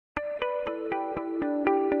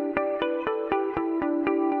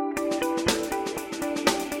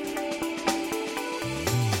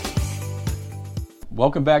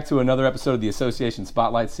Welcome back to another episode of the Association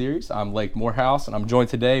Spotlight Series. I'm Lake Morehouse, and I'm joined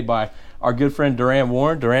today by our good friend Durand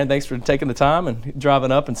Warren. Durand, thanks for taking the time and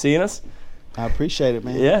driving up and seeing us. I appreciate it,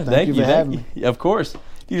 man. Yeah, thank you for having me. Of course.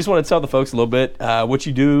 You just want to tell the folks a little bit what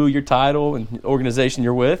you do, your title, and organization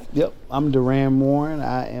you're with. Yep, I'm Durand Warren.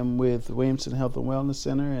 I am with Williamson Health Wellness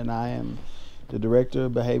Center, and I am the Director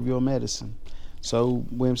of Behavioral Medicine. So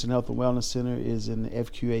Williamson Health Wellness Center is in the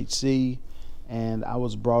FQHC, and I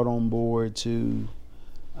was brought on board to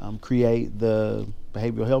create the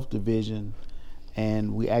Behavioral Health Division,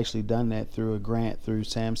 and we actually done that through a grant through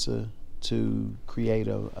SAMHSA to create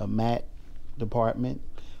a MAT department,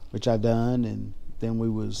 which I done, and then we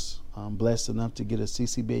was blessed enough to get a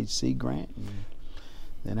CCBHC grant. And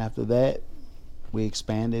then after that, we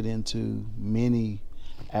expanded into many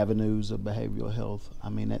avenues of behavioral health. I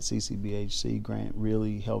mean, that CCBHC grant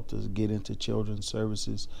really helped us get into children's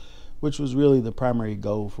services, which was really the primary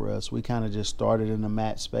goal for us. We kind of just started in the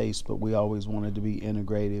MAT space, but we always wanted to be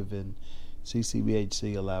integrative, and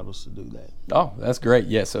CCBHC allowed us to do that. Oh, that's great.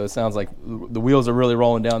 Yeah, so it sounds like the wheels are really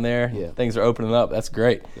rolling down there. Yeah. Things are opening up. That's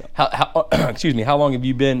great. Yeah. How excuse me, how long have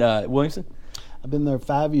you been at Williamson? I've been there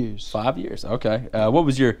 5 years. 5 years, okay. What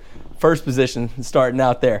was your first position starting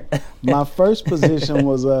out there? My first position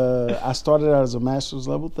was, I started out as a master's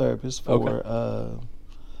level therapist for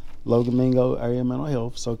Logan Mingo Area Mental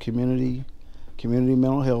Health, so community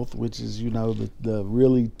mental health, which is, the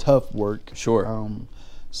really tough work. Sure.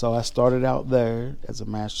 So I started out there as a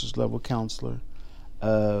master's level counselor,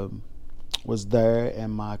 was there,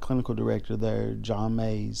 and my clinical director there, John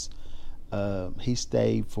Mays, he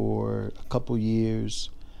stayed for a couple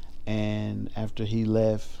years, and after he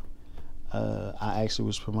left, I actually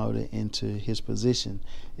was promoted into his position.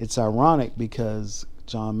 It's ironic because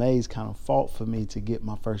John Mays kind of fought for me to get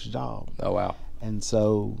my first job. Oh, wow. And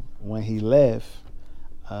so when he left,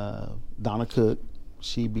 Donna Cook,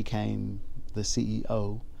 she became the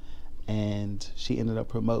CEO, and she ended up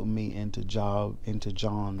promoting me into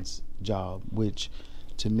John's job, which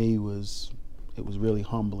to me was really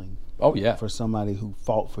humbling. Oh, yeah. For somebody who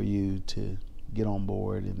fought for you to get on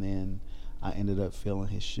board, and then I ended up filling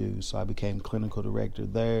his shoes. So I became clinical director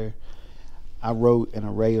there. I wrote an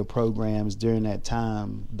array of programs during that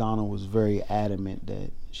time. Donna was very adamant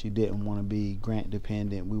that she didn't want to be grant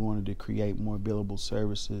dependent. We wanted to create more billable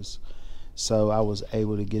services. So I was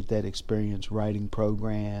able to get that experience writing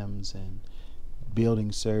programs and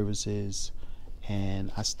building services.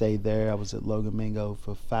 And I stayed there. I was at Logan Mingo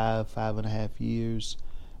for five and a half years.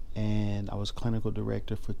 And I was clinical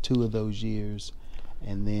director for 2 of those years.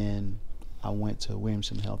 And then I went to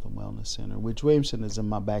Williamson Health and Wellness Center, which Williamson is in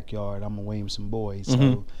my backyard. I'm a Williamson boy,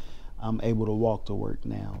 so I'm able to walk to work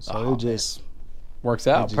now. So it just works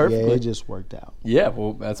out perfectly. Yeah, it just worked out. Yeah,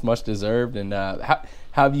 well, that's much deserved. And how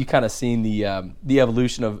have you kind of seen the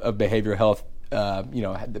evolution of behavioral health,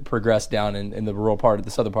 progress down in the rural part of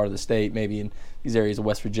the southern part of the state, maybe in these areas of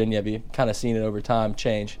West Virginia? Have you kind of seen it over time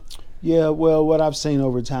change? Yeah, well, what I've seen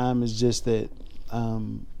over time is just that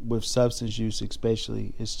with substance use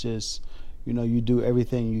especially, it's just, you do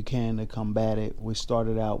everything you can to combat it. We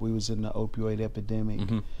started out, we was in the opioid epidemic,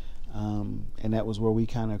 and that was where we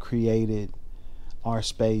kind of created our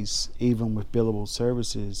space. Even with billable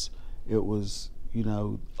services, it was,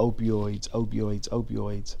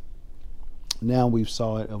 opioids. Now we've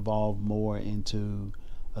saw it evolve more into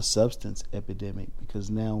a substance epidemic, because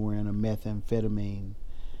now we're in a methamphetamine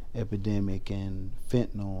epidemic and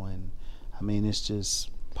fentanyl, and I mean, it's just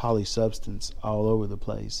polysubstance all over the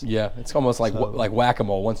place. Yeah, it's almost like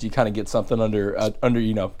whack-a-mole. Once you kind of get something under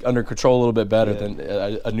control a little bit better, then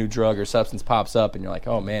a new drug or substance pops up, and you're like,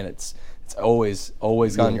 oh man, it's always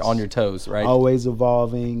on your toes, right? Always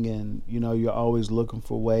evolving, and you're always looking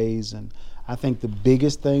for ways. And I think the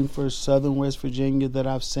biggest thing for Southern West Virginia that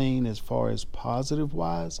I've seen, as far as positive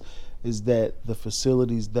wise, is that the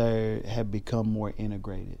facilities there have become more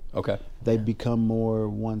integrated. Okay. They've become more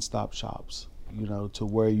one-stop shops, to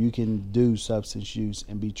where you can do substance use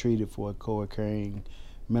and be treated for a co-occurring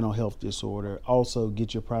mental health disorder. Also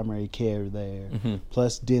get your primary care there,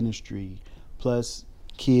 plus dentistry, plus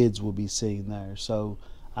kids will be seen there. So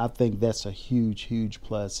I think that's a huge, huge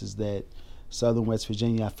plus, is that Southern West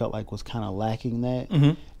Virginia, I felt like, was kind of lacking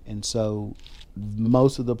that. And so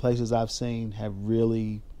most of the places I've seen have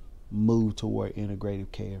really moved toward integrative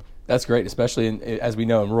care. That's great, especially as we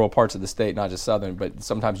know, in rural parts of the state, not just southern, but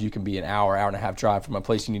sometimes you can be an hour and a half drive from a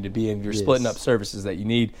place you need to be in. You're splitting up services that you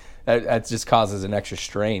need. That just causes an extra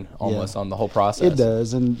strain almost on the whole process. It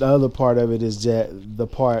does, and the other part of it is that the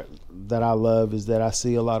part that I love is that I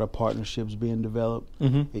see a lot of partnerships being developed.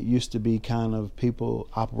 It used to be kind of people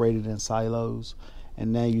operated in silos,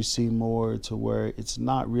 And now you see more to where it's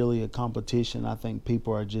not really a competition. I think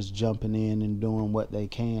people are just jumping in and doing what they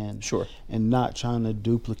can. Sure. And not trying to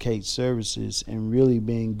duplicate services and really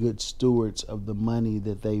being good stewards of the money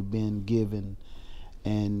that they've been given,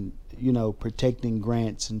 and, you know, protecting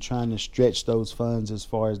grants and trying to stretch those funds as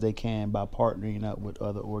far as they can by partnering up with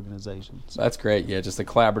other organizations. That's great. Yeah, just a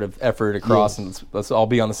collaborative effort across, and let's all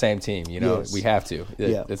be on the same team. You know, we have to.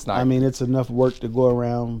 It's not. I mean, it's enough work to go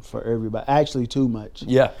around for everybody. Actually, too much.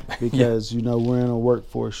 Yeah. Because, you know, we're in a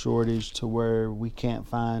workforce shortage to where we can't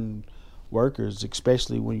find workers,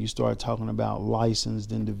 especially when you start talking about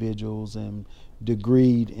licensed individuals and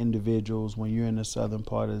degreed individuals. When you're in the southern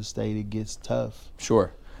part of the state, it gets tough.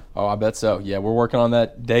 Sure. Oh, I bet so. Yeah, we're working on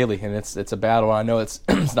that daily, and it's a battle. I know it's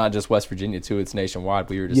it's not just West Virginia too; it's nationwide.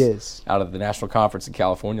 We were just out of the national conference in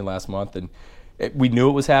California last month, and we knew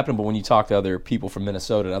it was happening. But when you talk to other people from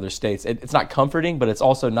Minnesota and other states, it's not comforting, but it's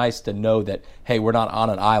also nice to know that, hey, we're not on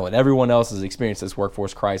an island. Everyone else has experienced this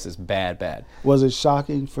workforce crisis bad. Was it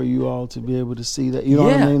shocking for you all to be able to see that? You know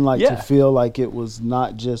what I mean? Like to feel like it was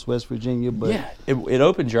not just West Virginia, but it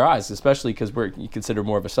opened your eyes, especially because you consider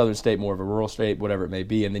more of a southern state, more of a rural state, whatever it may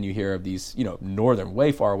be, and then you hear of these, you know, northern,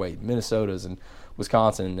 way far away, Minnesota's and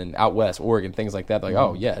Wisconsin and out west, Oregon, things like that. Like,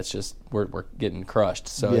 oh yeah, it's just we're getting crushed.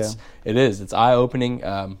 So it's eye opening,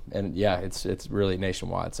 and it's really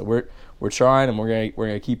nationwide. So we're trying, and we're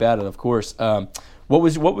gonna keep at it, of course. What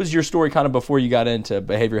was your story kind of before you got into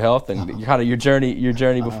behavioral health, and kind of your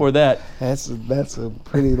journey before that? That's a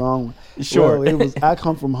pretty long one. Sure. Well, I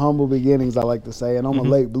come from humble beginnings, I like to say, and I'm a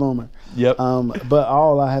late bloomer. Yep. But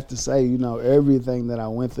all I have to say, you know, everything that I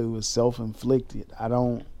went through was self-inflicted. I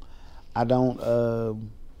don't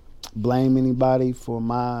blame anybody for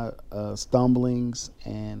my stumblings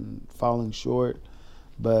and falling short,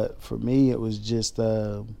 but for me it was just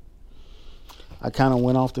I kind of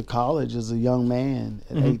went off to college as a young man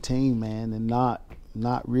at 18, man, and not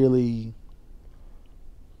really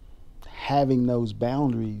having those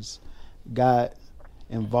boundaries. Got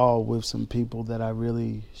involved with some people that I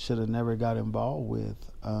really should have never got involved with,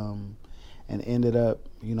 and ended up,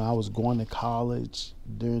 you know, I was going to college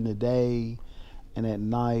during the day, and at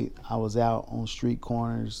night I was out on street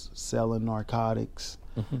corners selling narcotics.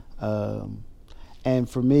 And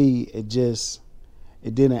for me, it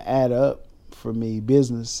didn't add up for me,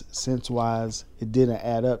 business sense wise. It didn't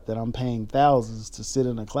add up that I'm paying thousands to sit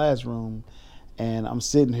in a classroom, and I'm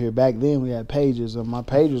sitting here. Back then we had pagers, and my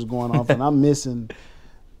pager's going off and I'm missing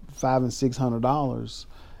 $500 and $600.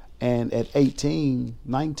 And at 18,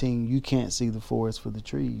 19, you can't see the forest for the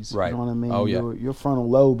trees. Right. You know what I mean? Oh, yeah. Your frontal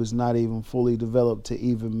lobe is not even fully developed to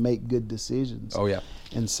even make good decisions. Oh, yeah.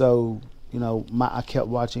 And so, you know, I kept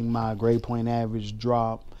watching my grade point average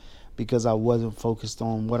drop because I wasn't focused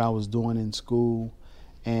on what I was doing in school.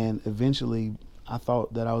 And eventually, I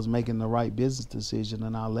thought that I was making the right business decision,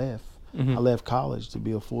 and I left. I left college to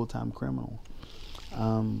be a full-time criminal.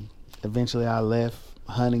 Eventually, I left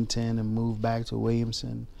Huntington and moved back to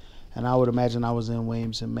Williamson. And I would imagine I was in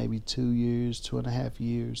Williamson maybe 2.5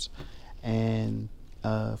 years, and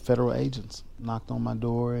federal agents knocked on my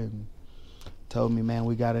door and told me, man,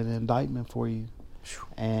 we got an indictment for you.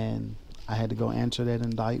 And I had to go answer that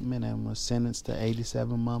indictment and was sentenced to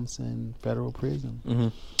 87 months in federal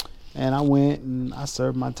prison. And I went and I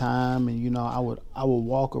served my time, and, you know, I would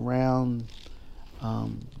walk around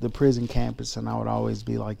the prison campus, and I would always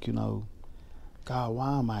be like, you know, God,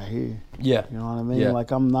 why am I here? Yeah. You know what I mean? Yeah. Like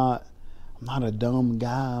I'm not a dumb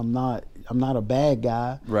guy. I'm not a bad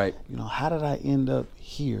guy. Right. You know, how did I end up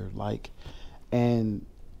here? Like, and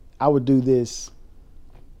I would do this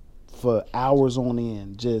for hours on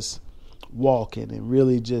end, just walking and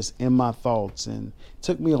really just in my thoughts. And it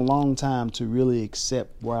took me a long time to really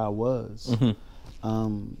accept where I was.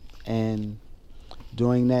 And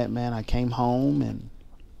doing that, man, I came home and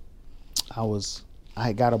I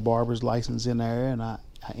had got a barber's license in there, and I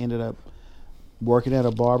ended up working at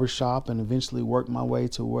a barber shop and eventually worked my way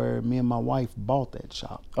to where me and my wife bought that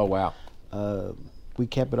shop. Oh, wow. We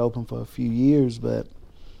kept it open for a few years, but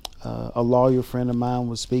a lawyer friend of mine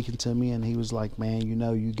was speaking to me, and he was like, man, you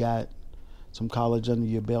know, you got some college under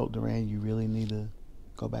your belt, Durand. You really need to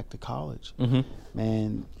go back to college.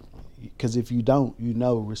 Man, because if you don't, you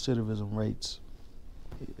know, recidivism rates,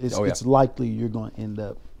 it's likely you're going to end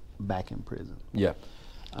up back in prison. Yeah.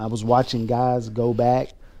 I was watching guys go back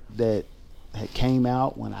that had came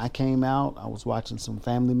out when I came out. I was watching some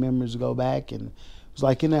family members go back, and it was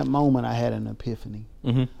like in that moment I had an epiphany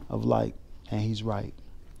of like, and he's right.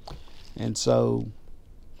 And so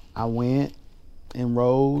I went,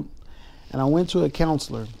 enrolled, and I went to a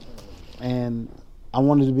counselor, and I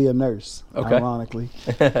wanted to be a nurse, Okay. ironically,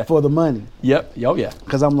 for the money. Yep. Oh yeah.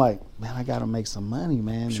 Because I'm like, man, I got to make some money,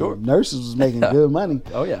 man. Sure. And nurses was making good money.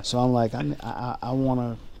 Oh yeah. So I'm like, I want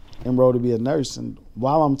to enroll to be a nurse. And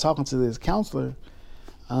while I'm talking to this counselor,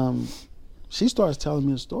 she starts telling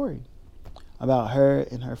me a story about her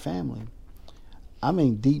and her family. I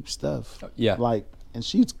mean, deep stuff. Yeah. Like, and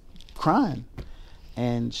she's crying.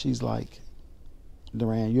 And she's like,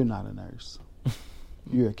 Durand, you're not a nurse.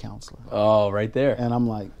 You're a counselor. Oh, right there. And I'm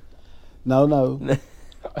like, no,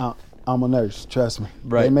 I'm a nurse. Trust me.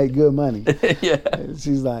 Right. They make good money. Yeah. And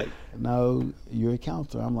she's like, no, you're a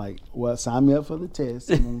counselor. I'm like, well, sign me up for the test.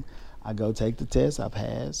 And I go take the test. I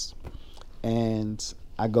pass. And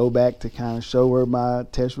I go back to kind of show her my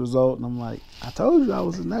test result. And I'm like, I told you I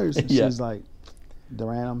was a nurse. And Yeah. she's like,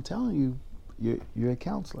 Durand, I'm telling you, you're a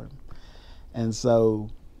counselor. And so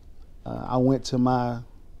I went to my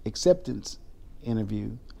acceptance interview,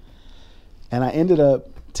 and I ended up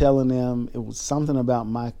telling them it was something about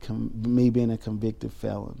me being a convicted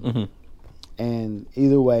felon. Mm-hmm. And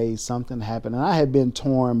either way, something happened, and I had been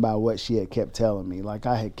torn by what she had kept telling me. Like,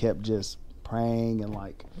 I had kept just praying and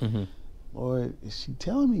like, Mm-hmm. Lord, is she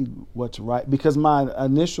telling me what's right? Because my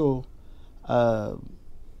initial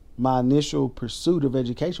pursuit of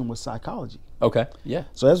education was psychology. Okay. Yeah.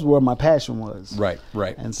 So that's where my passion was. Right.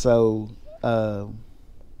 Right. And so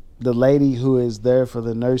the lady who is there for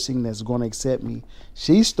the nursing that's going to accept me,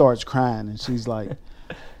 she starts crying, and she's like,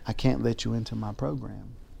 I can't let you into my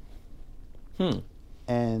program.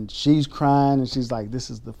 And she's crying, and she's like,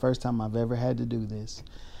 this is the first time I've ever had to do this.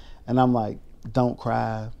 And I'm like, don't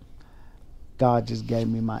cry. God just gave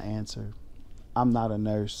me my answer. I'm not a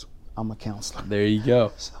nurse. I'm a counselor. There you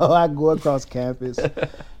go. So I go across campus,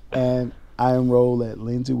 and I enroll at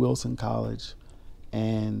Lindsey Wilson College,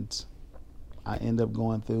 and I end up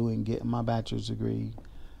going through and getting my bachelor's degree.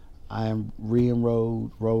 I am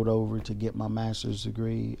rolled over to get my master's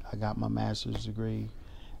degree. I got my master's degree,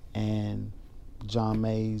 and John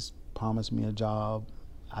Mays promised me a job.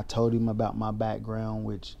 I told him about my background,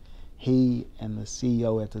 which he and the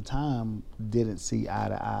CEO at the time didn't see eye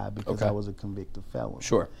to eye because Okay. I was a convicted felon.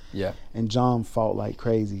 Sure. Yeah. And John fought like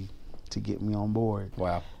crazy to get me on board.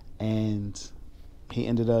 Wow. And he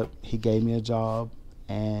gave me a job,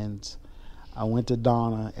 and I went to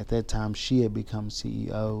Donna. At that time, she had become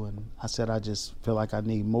CEO, and I said, I just feel like I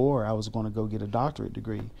need more. I was going to go get a doctorate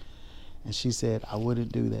degree. And she said, I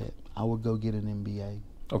wouldn't do that. I would go get an MBA.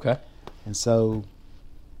 Okay. And so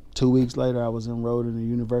 2 weeks later, I was enrolled in the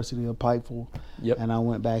University of Pikeville, Yep. and I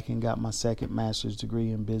went back and got my second master's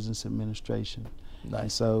degree in business administration. And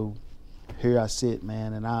Nice. so here I sit,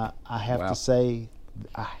 man, and I have Wow. to say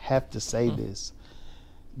this,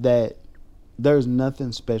 that there's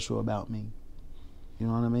nothing special about me. You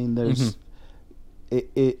know what I mean? There's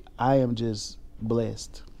I am just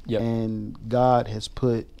blessed. Yep. And God has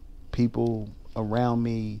put people around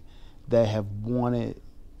me that have wanted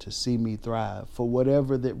to see me thrive for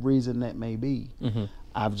whatever that reason that may be. Mm-hmm.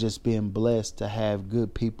 I've just been blessed to have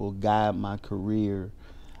good people guide my career.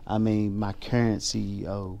 I mean, my current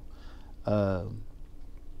CEO,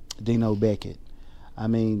 Dino Beckett. I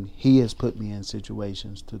mean, he has put me in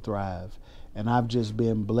situations to thrive, and I've just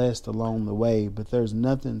been blessed along the way. But there's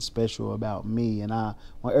nothing special about me, and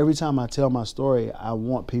every time I tell my story, I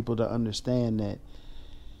want people to understand that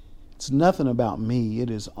it's nothing about me. It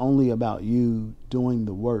is only about you doing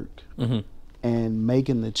the work and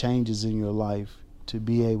making the changes in your life to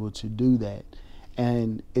be able to do that.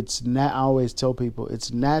 And I always tell people,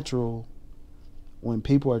 it's natural when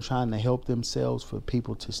people are trying to help themselves for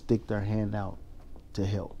people to stick their hand out to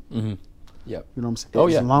help. Mm-hmm. Yep. You know what I'm saying? Oh,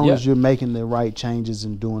 yeah. As long Yeah. as you're making the right changes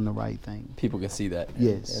and doing the right thing. People can see that.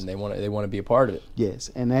 Yes. And they want to be a part of it. Yes.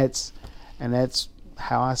 And that's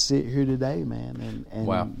how I sit here today, man. And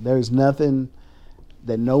Wow. There's nothing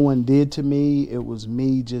that no one did to me. It was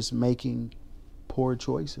me just making poor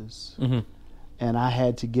choices. Mm-hmm. And I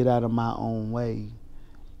had to get out of my own way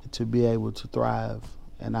to be able to thrive.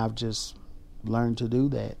 And I've just learned to do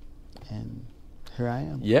that. And here I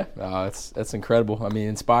am. Yeah, that's incredible. I mean,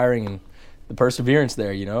 inspiring, and the perseverance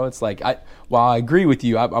there. You know, it's like while I agree with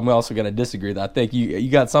you, I'm also going to disagree. That I think you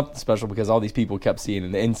got something special because all these people kept seeing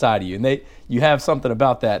in the inside of you, and you have something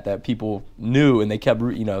about that people knew, and they kept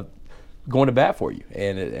going to bat for you,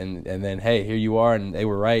 and then hey, here you are, and they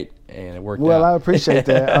were right, and it worked out. Well, I appreciate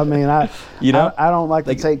that. I mean, I don't like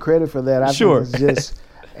to take credit for that. I Sure. think it's just,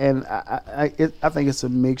 and I think it's a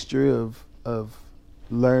mixture of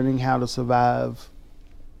learning how to survive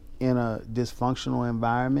in a dysfunctional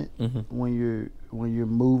environment. When you're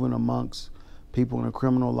moving amongst people in a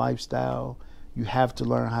criminal lifestyle, you have to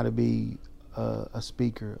learn how to be a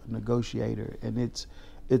speaker, a negotiator, and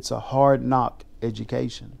it's a hard knock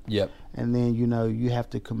education. Yep. And then you have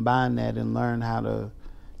to combine that and learn how to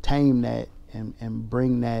tame that and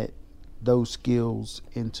bring those skills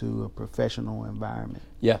into a professional environment.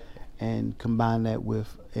 Yeah. And combine that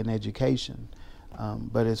with an education.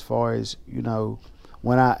 But as far as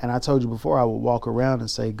when I told you before, I would walk around and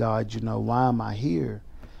say, God, why am I here?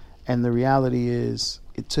 And the reality is,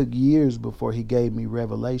 it took years before he gave me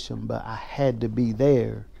revelation, but I had to be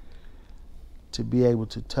there to be able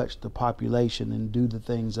to touch the population and do the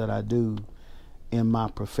things that I do in my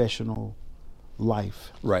professional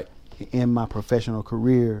life. Right. In my professional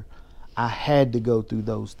career, I had to go through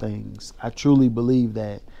those things. I truly believe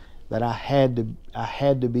that I had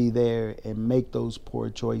to be there and make those poor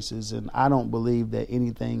choices, and I don't believe that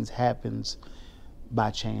anything happens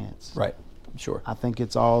by chance. Right. Sure. I think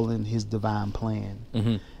it's all in his divine plan.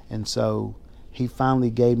 Mm-hmm. And so he finally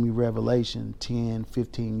gave me revelation 10,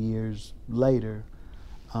 15 years later,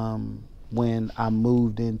 when I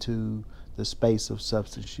moved into the space of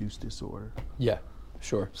substance use disorder. Yeah.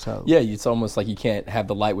 Sure. So yeah, it's almost like you can't have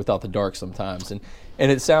the light without the dark sometimes, and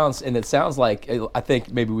it sounds like, I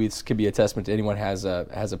think maybe this could be a testament to anyone has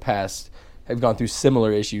a past, have gone through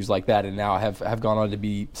similar issues like that, and now have gone on to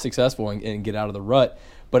be successful and get out of the rut.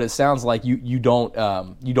 But it sounds like you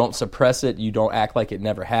don't suppress it. You don't act like it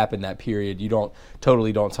never happened, that period. You don't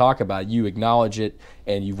talk about it. You acknowledge it,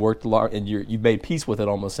 and you've worked and you've made peace with it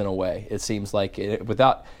almost in a way. It seems like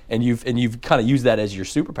you've kind of used that as your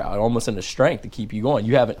superpower, almost in a strength to keep you going.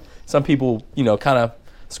 You haven't. Some people kind of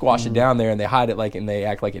squash it down there and they hide it and they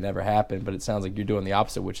act like it never happened. But it sounds like you're doing the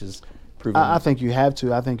opposite, which is proven. I think you have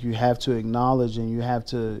to. I think you have to acknowledge and you have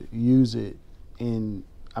to use it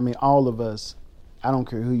all of us. I don't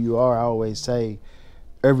care who you are. I always say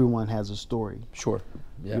everyone has a story. Sure.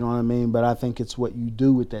 Yeah. You know what I mean? But I think it's what you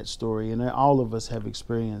do with that story. And all of us have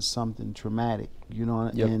experienced something traumatic,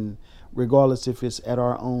 Yep. And regardless if it's at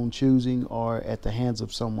our own choosing or at the hands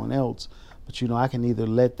of someone else. But, I can either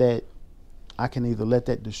let that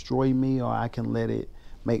destroy me, or I can let it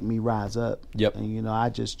make me rise up. Yep. And, I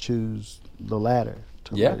just choose the latter,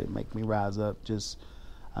 to let it make me rise up.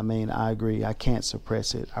 I agree. I can't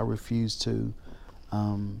suppress it. I refuse to.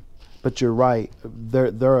 But you're right.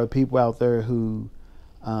 There are people out there who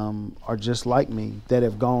are just like me that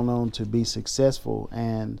have gone on to be successful,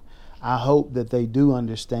 and I hope that they do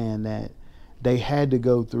understand that they had to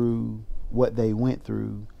go through what they went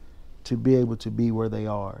through to be able to be where they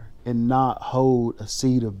are, and not hold a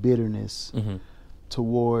seed of bitterness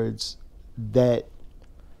towards that,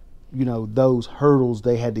 those hurdles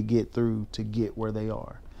they had to get through to get where they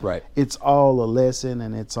are. Right. It's all a lesson,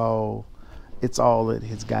 and it's all at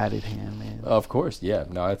his guided hand, man. Of course, yeah.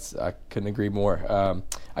 No, I couldn't agree more.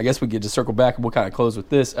 I guess we could just circle back and we'll kind of close with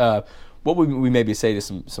this. What would we maybe say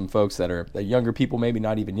to some folks that are younger people, maybe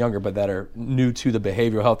not even younger, but that are new to the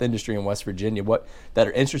behavioral health industry in West Virginia, that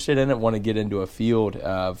are interested in it, want to get into a field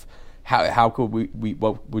of how could we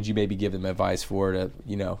what would you maybe give them advice for to,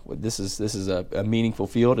 this is a meaningful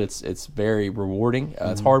field. It's very rewarding.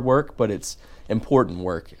 It's hard work, but it's important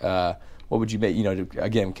work. What would you make,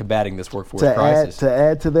 again, combating this workforce crisis? To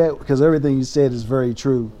add to that, because everything you said is very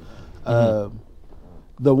true.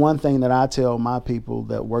 The one thing that I tell my people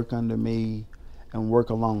that work under me and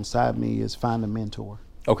work alongside me is find a mentor.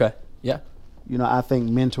 Okay. Yeah. I think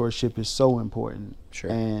mentorship is so important.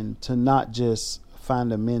 Sure. And to not just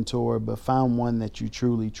find a mentor, but find one that you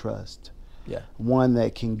truly trust. Yeah. One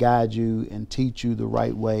that can guide you and teach you the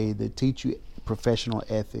right way, that teach you professional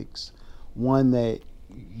ethics. One that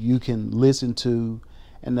you can listen to,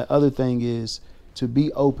 and the other thing is to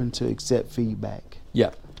be open to accept feedback.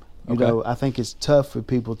 Yeah. Okay. I think it's tough for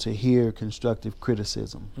people to hear constructive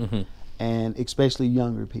criticism, and especially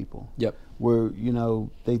younger people. Yep. Where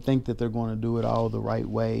they think that they're going to do it all the right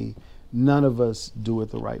way. None of us do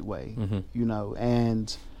it the right way.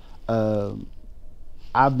 And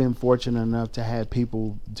I've been fortunate enough to have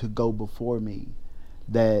people to go before me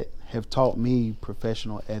that have taught me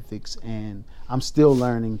professional ethics, and I'm still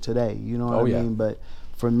learning today. You know what I mean? But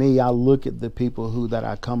for me, I look at the people that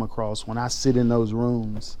I come across when I sit in those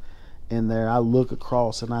rooms in there. I look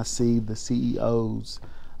across and I see the CEOs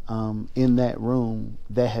in that room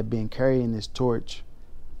that have been carrying this torch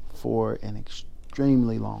for an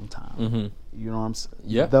extremely long time. You know what I'm saying?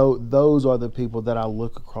 Yeah. Those are the people that I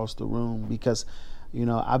look across the room, because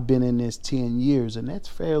I've been in this 10 years, and that's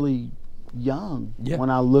fairly young. Yeah. When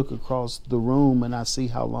I look across the room and I see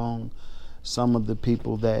how long some of the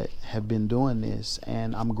people that have been doing this,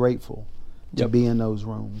 and I'm grateful to be in those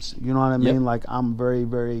rooms. You know what I mean? Like, I'm very,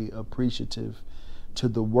 very appreciative to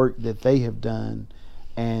the work that they have done,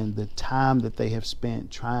 and the time that they have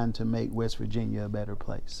spent trying to make West Virginia a better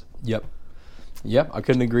place. Yep, I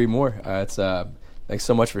couldn't agree more. Thanks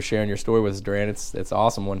so much for sharing your story with us, Durand. It's an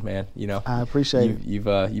awesome one, man. I appreciate it. You've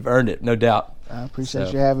earned it, no doubt. I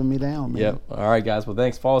appreciate you having me down, man. Yep. All right, guys. Well,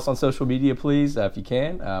 thanks. Follow us on social media, please, if you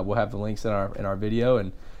can. We'll have the links in our video.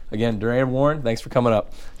 And again, Durand Warren, thanks for coming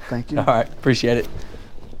up. Thank you. All right, appreciate it.